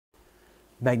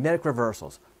magnetic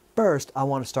reversals. First, I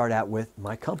want to start out with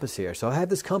my compass here. So I have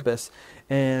this compass,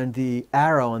 and the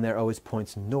arrow on there always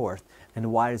points north.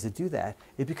 And why does it do that?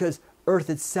 It's because Earth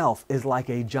itself is like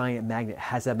a giant magnet,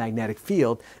 has a magnetic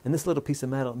field, and this little piece of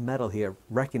metal here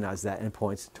recognizes that and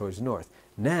points towards north.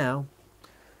 Now,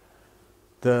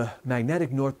 the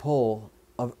magnetic north pole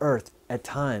of Earth at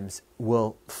times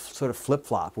will sort of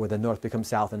flip-flop, where the north becomes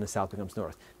south and the south becomes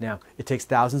north. Now, it takes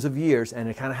thousands of years, and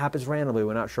it kind of happens randomly.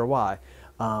 We're not sure why.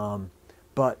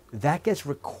 But that gets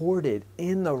recorded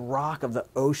in the rock of the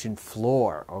ocean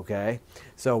floor, okay?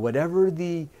 So whatever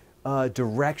the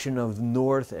direction of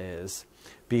north is,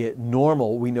 be it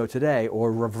normal, we know today,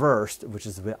 or reversed, which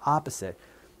is the opposite,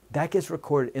 that gets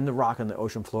recorded in the rock on the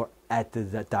ocean floor at the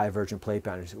divergent plate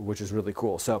boundaries, which is really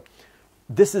cool. So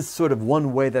this is sort of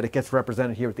one way that it gets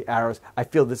represented here with the arrows. I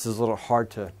feel this is a little hard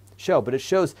to show, but it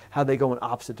shows how they go in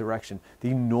opposite direction,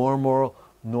 the normal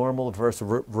versus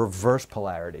reverse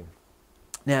polarity.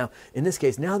 Now, in this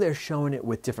case, now they're showing it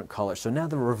with different colors. So now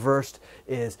the reversed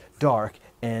is dark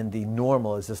and the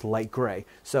normal is this light gray.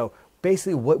 So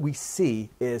basically what we see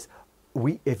is,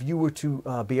 if you were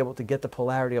to be able to get the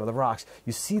polarity of the rocks,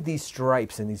 you see these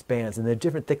stripes and these bands, and they're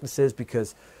different thicknesses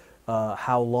because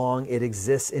how long it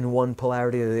exists in one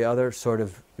polarity or the other sort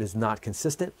of is not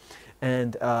consistent.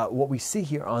 And what we see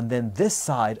here on then this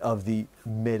side of the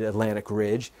mid-Atlantic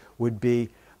ridge would be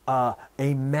a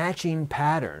matching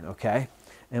pattern, okay?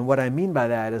 And what I mean by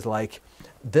that is, like,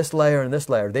 this layer and this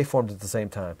layer, they formed at the same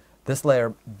time. This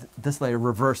layer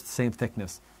reversed the same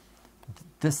thickness.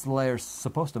 This layer is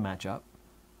supposed to match up.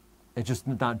 It's just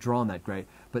not drawn that great.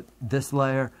 But this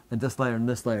layer and this layer and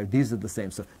this layer, these are the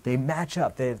same. So they match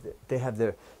up. They have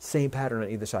the same pattern on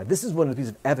either side. This is one of the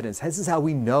pieces of evidence. This is how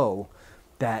we know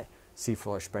that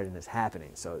seafloor spreading is happening.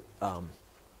 So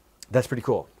that's pretty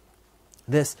cool.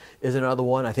 This is another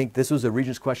one. I think this was a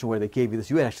Regents question where they gave you this.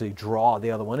 You would actually draw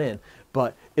the other one in,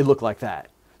 but it looked like that.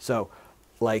 So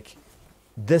like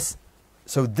this,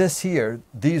 so this here,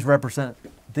 these represent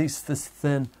this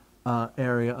thin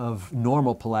area of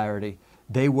normal polarity.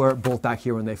 They were both back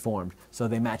here when they formed, so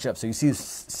they match up. So you see a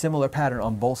similar pattern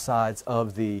on both sides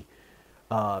of the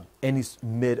any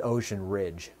mid-ocean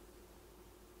ridge.